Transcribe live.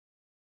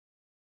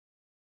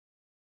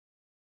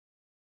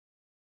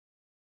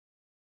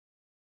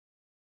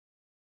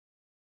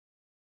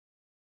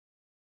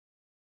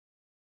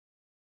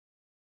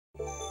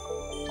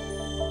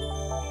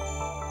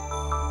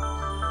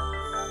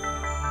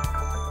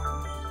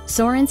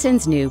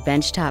Sorenson's new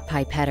benchtop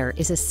pipettor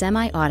is a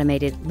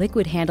semi-automated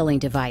liquid handling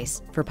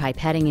device for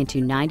pipetting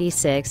into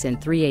 96 and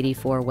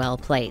 384 well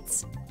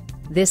plates.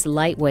 This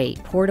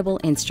lightweight, portable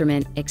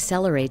instrument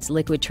accelerates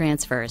liquid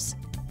transfers.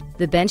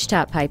 The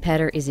benchtop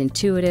pipettor is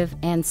intuitive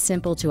and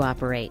simple to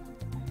operate.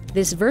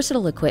 This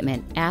versatile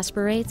equipment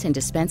aspirates and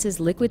dispenses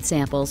liquid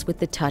samples with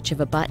the touch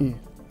of a button.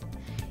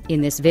 In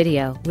this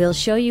video, we'll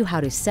show you how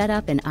to set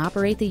up and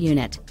operate the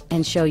unit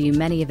and show you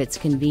many of its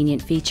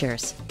convenient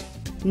features.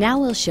 Now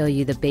we'll show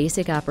you the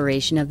basic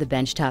operation of the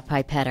benchtop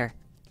pipettor.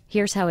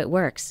 Here's how it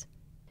works.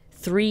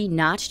 3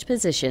 notched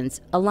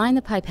positions align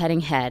the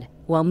pipetting head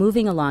while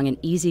moving along an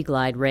easy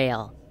glide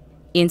rail.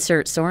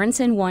 Insert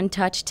Sorenson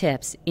OneTouch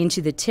tips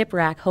into the tip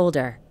rack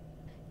holder.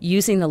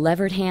 Using the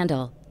levered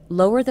handle,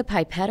 lower the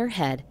pipettor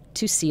head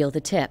to seal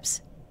the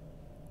tips.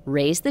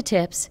 Raise the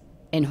tips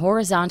and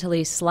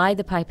horizontally slide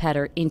the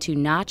pipettor into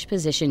notch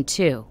position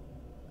 2.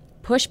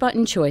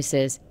 Push-button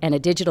choices and a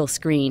digital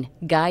screen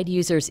guide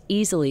users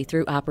easily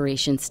through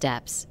operation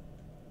steps.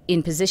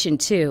 In position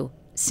 2,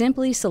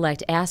 simply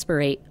select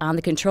aspirate on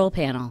the control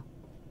panel.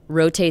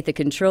 Rotate the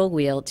control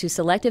wheel to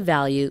select a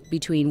value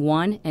between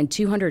 1 and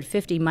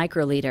 250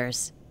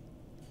 microliters.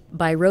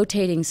 By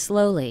rotating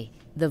slowly,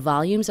 the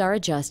volumes are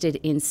adjusted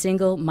in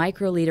single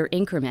microliter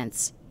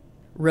increments.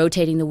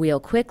 Rotating the wheel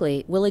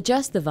quickly will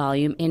adjust the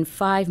volume in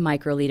 5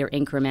 microliter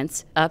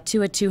increments up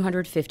to a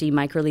 250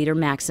 microliter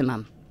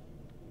maximum.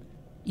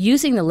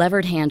 Using the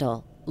levered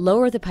handle,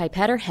 lower the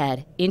pipettor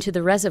head into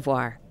the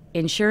reservoir,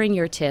 ensuring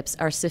your tips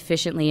are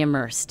sufficiently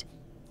immersed.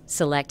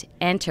 Select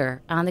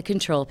Enter on the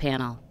control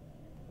panel.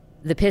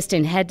 The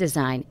piston head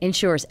design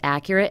ensures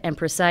accurate and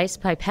precise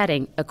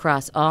pipetting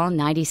across all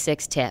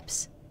 96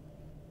 tips.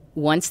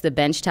 Once the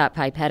benchtop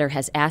pipettor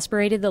has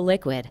aspirated the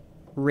liquid,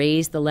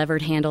 raise the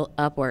levered handle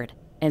upward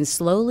and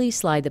slowly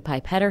slide the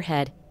pipettor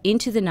head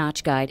into the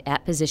notch guide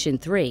at position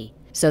 3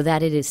 so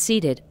that it is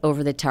seated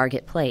over the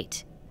target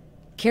plate.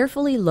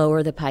 Carefully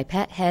lower the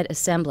pipette head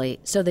assembly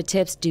so the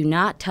tips do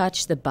not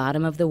touch the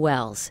bottom of the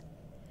wells.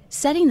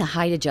 Setting the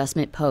height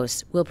adjustment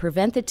posts will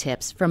prevent the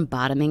tips from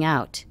bottoming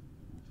out.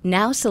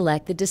 Now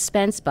select the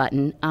Dispense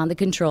button on the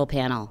control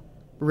panel.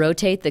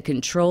 Rotate the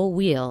control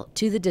wheel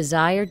to the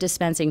desired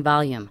dispensing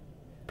volume.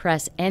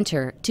 Press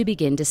Enter to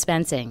begin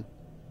dispensing.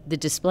 The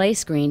display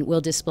screen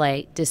will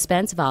display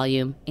Dispense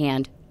Volume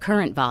and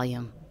Current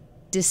Volume.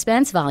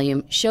 Dispense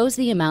volume shows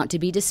the amount to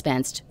be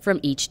dispensed from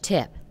each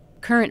tip.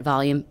 Current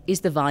volume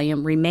is the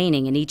volume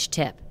remaining in each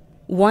tip.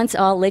 Once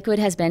all liquid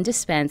has been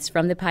dispensed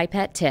from the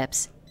pipette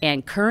tips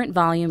and current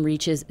volume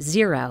reaches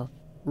 0,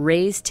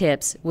 raised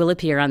tips will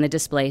appear on the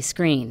display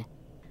screen.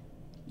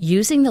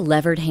 Using the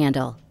levered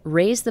handle,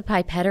 raise the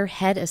pipettor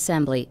head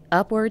assembly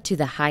upward to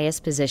the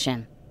highest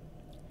position.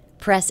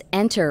 Press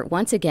Enter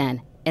once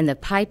again and the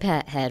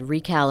pipette head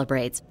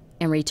recalibrates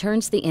and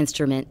returns the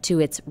instrument to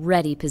its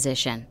ready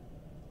position.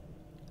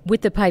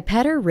 With the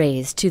pipettor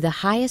raised to the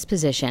highest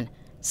position,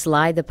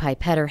 slide the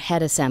pipettor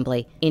head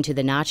assembly into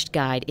the notched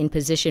guide in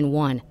position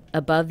 1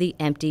 above the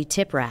empty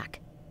tip rack.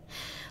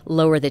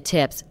 Lower the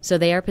tips so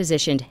they are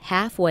positioned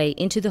halfway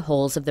into the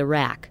holes of the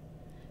rack.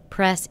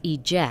 Press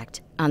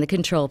Eject on the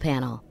control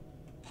panel.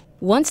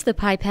 Once the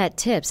pipette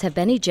tips have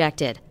been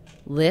ejected,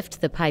 lift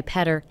the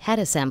pipettor head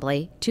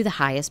assembly to the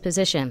highest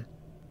position.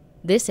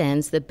 This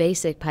ends the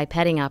basic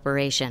pipetting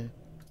operation.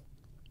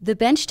 The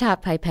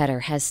benchtop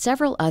pipettor has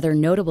several other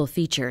notable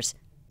features,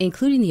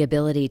 including the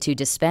ability to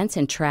dispense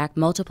and track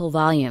multiple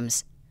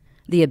volumes,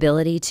 the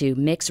ability to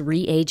mix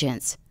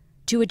reagents,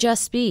 to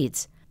adjust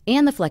speeds,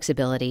 and the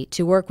flexibility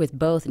to work with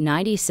both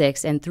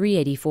 96 and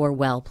 384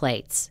 well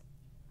plates.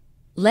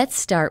 Let's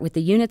start with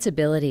the unit's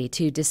ability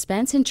to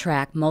dispense and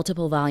track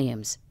multiple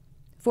volumes.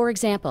 For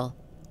example,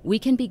 we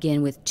can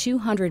begin with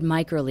 200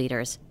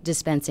 microliters,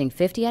 dispensing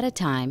 50 at a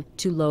time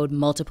to load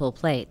multiple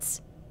plates.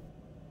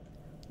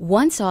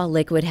 Once all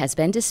liquid has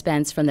been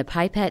dispensed from the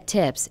pipette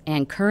tips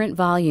and current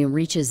volume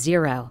reaches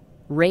 0,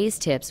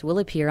 raised tips will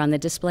appear on the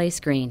display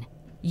screen.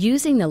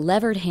 Using the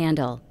levered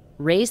handle,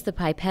 raise the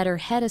pipettor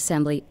head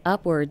assembly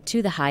upward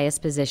to the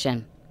highest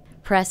position.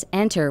 Press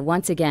Enter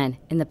once again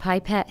and the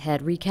pipette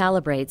head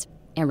recalibrates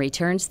and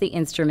returns the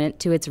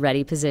instrument to its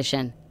ready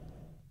position.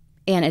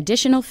 An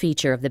additional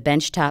feature of the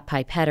benchtop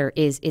pipettor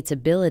is its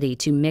ability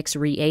to mix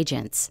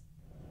reagents.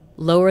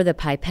 Lower the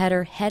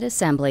pipettor head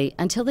assembly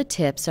until the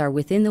tips are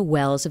within the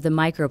wells of the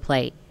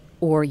microplate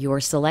or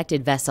your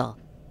selected vessel.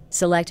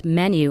 Select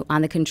Menu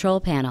on the control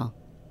panel.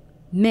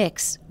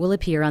 Mix will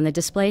appear on the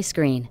display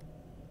screen.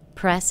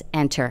 Press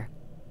Enter.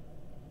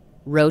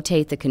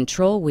 Rotate the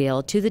control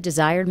wheel to the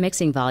desired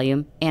mixing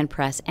volume and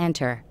press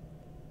Enter.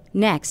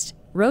 Next,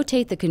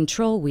 rotate the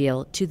control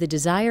wheel to the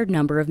desired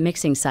number of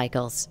mixing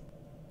cycles.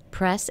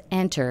 Press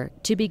Enter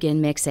to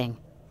begin mixing.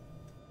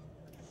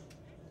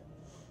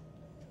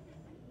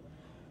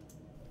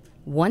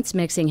 Once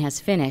mixing has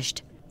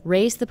finished,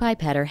 raise the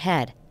pipettor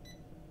head.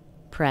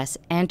 Press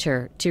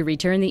Enter to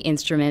return the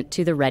instrument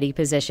to the ready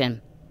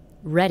position.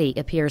 Ready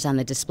appears on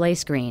the display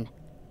screen.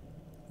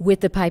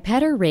 With the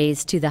pipettor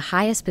raised to the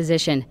highest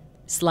position,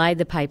 Slide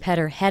the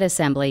pipettor head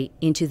assembly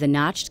into the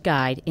notched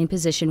guide in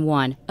position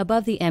 1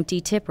 above the empty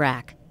tip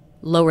rack.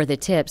 Lower the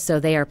tips so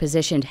they are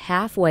positioned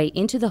halfway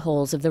into the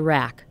holes of the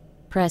rack.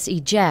 Press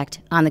Eject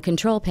on the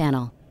control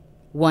panel.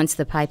 Once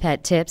the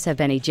pipette tips have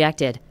been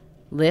ejected,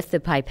 lift the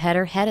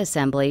pipettor head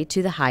assembly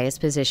to the highest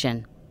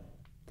position.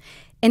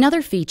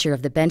 Another feature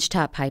of the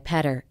benchtop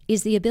pipettor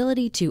is the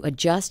ability to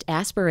adjust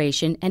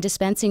aspiration and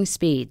dispensing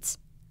speeds.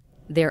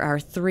 There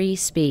are 3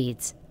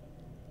 speeds.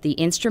 The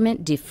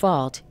instrument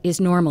default is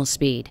normal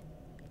speed.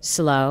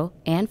 Slow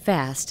and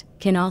fast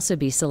can also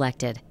be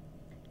selected.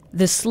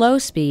 The slow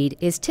speed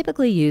is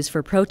typically used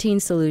for protein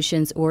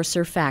solutions or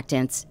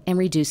surfactants and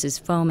reduces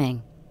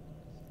foaming.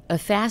 A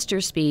faster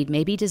speed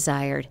may be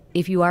desired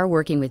if you are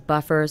working with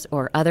buffers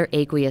or other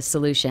aqueous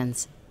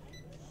solutions.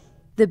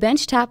 The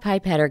benchtop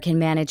pipettor can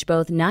manage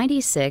both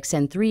 96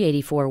 and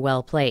 384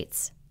 well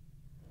plates.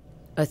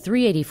 A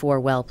 384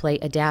 well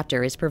plate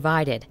adapter is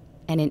provided,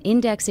 and an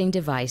indexing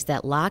device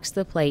that locks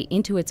the plate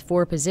into its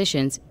 4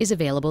 positions is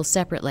available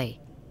separately.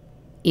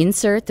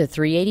 Insert the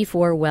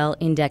 384 well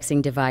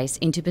indexing device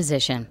into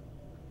position.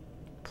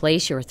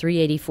 Place your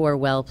 384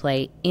 well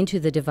plate into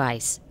the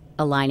device,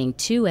 aligning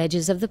 2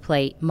 edges of the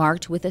plate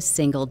marked with a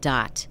single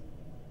dot.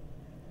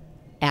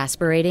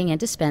 Aspirating and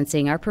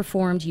dispensing are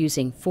performed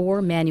using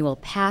 4 manual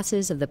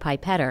passes of the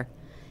pipettor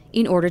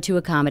in order to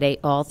accommodate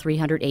all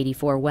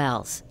 384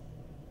 wells.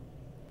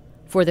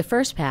 For the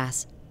first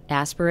pass,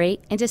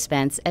 aspirate and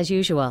dispense as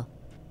usual.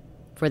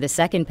 For the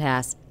second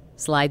pass,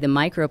 slide the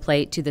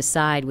microplate to the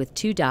side with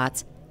 2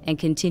 dots and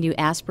continue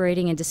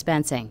aspirating and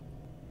dispensing.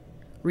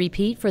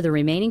 Repeat for the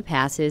remaining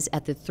passes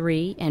at the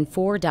 3 and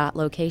 4 dot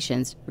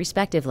locations,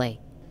 respectively.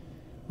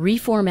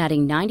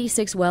 Reformatting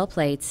 96 well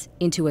plates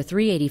into a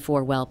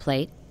 384 well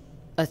plate,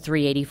 a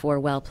 384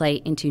 well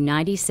plate into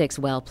 96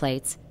 well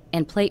plates,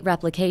 and plate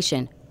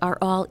replication are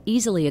all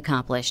easily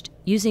accomplished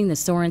using the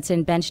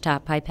Sorenson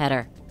benchtop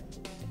pipettor.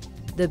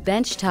 The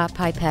benchtop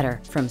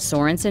pipettor from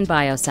Sorenson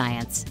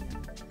Bioscience.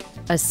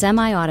 A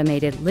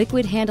semi-automated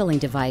liquid handling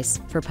device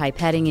for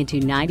pipetting into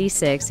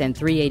 96 and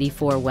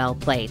 384 well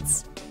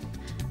plates.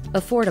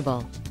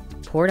 Affordable,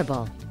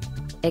 portable,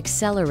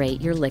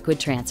 accelerate your liquid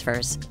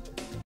transfers.